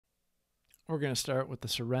We're going to start with the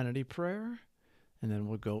Serenity Prayer, and then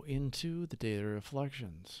we'll go into the daily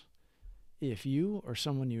reflections. If you or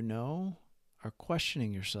someone you know are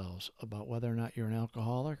questioning yourselves about whether or not you're an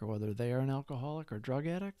alcoholic or whether they are an alcoholic or drug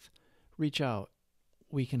addict, reach out.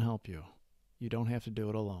 We can help you. You don't have to do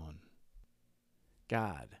it alone.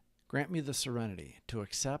 God, grant me the serenity to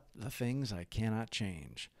accept the things I cannot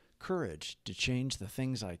change, courage to change the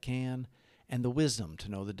things I can, and the wisdom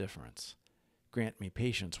to know the difference. Grant me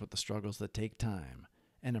patience with the struggles that take time,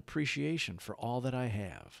 and appreciation for all that I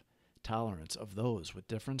have, tolerance of those with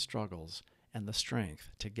different struggles, and the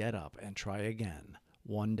strength to get up and try again,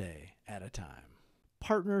 one day at a time.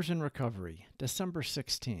 Partners in Recovery, December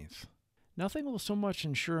 16th. Nothing will so much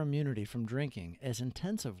ensure immunity from drinking as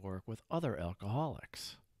intensive work with other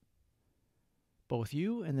alcoholics. Both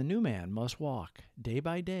you and the new man must walk, day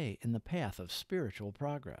by day, in the path of spiritual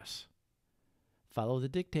progress. Follow the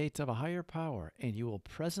dictates of a higher power, and you will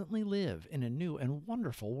presently live in a new and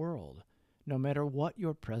wonderful world, no matter what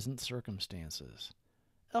your present circumstances.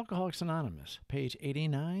 Alcoholics Anonymous, page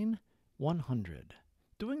 89, 100.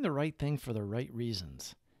 Doing the right thing for the right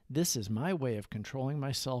reasons. This is my way of controlling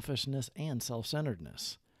my selfishness and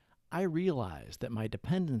self-centeredness. I realize that my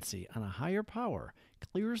dependency on a higher power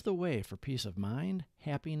clears the way for peace of mind,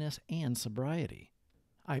 happiness, and sobriety.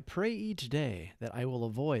 I pray each day that I will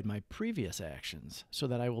avoid my previous actions so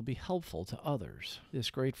that I will be helpful to others.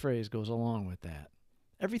 This great phrase goes along with that.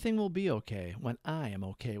 Everything will be okay when I am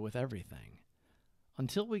okay with everything.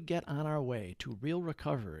 Until we get on our way to real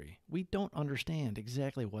recovery, we don't understand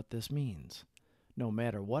exactly what this means. No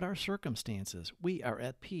matter what our circumstances, we are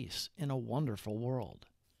at peace in a wonderful world.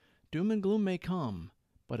 Doom and gloom may come,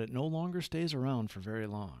 but it no longer stays around for very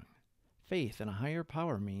long. Faith in a higher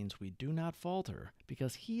power means we do not falter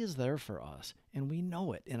because He is there for us, and we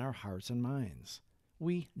know it in our hearts and minds.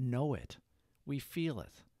 We know it. We feel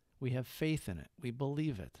it. We have faith in it. We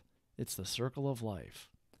believe it. It's the circle of life.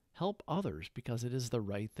 Help others because it is the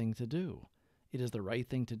right thing to do. It is the right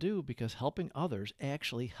thing to do because helping others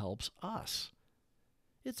actually helps us.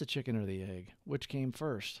 It's the chicken or the egg. Which came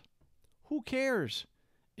first? Who cares?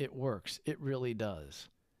 It works. It really does.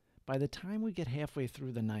 By the time we get halfway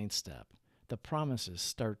through the 9th step, the promises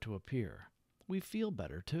start to appear. We feel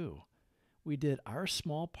better, too. We did our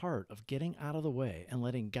small part of getting out of the way and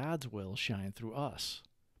letting God's will shine through us.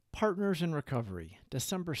 Partners in Recovery,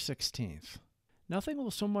 December 16th. Nothing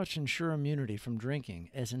will so much ensure immunity from drinking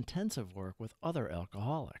as intensive work with other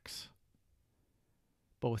alcoholics.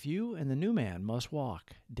 Both you and the new man must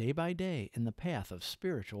walk, day by day, in the path of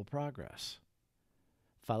spiritual progress.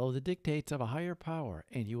 Follow the dictates of a higher power,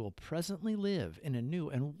 and you will presently live in a new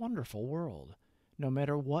and wonderful world, no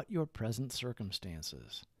matter what your present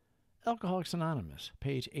circumstances. Alcoholics Anonymous,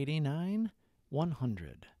 page 89,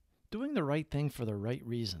 100. Doing the right thing for the right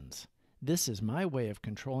reasons. This is my way of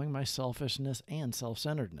controlling my selfishness and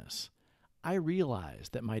self-centeredness. I realize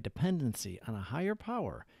that my dependency on a higher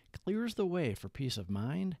power clears the way for peace of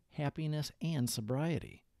mind, happiness, and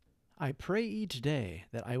sobriety. I pray each day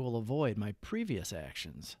that I will avoid my previous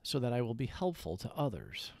actions so that I will be helpful to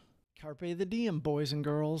others. Carpe the diem, boys and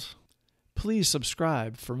girls. Please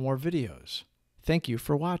subscribe for more videos. Thank you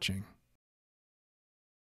for watching.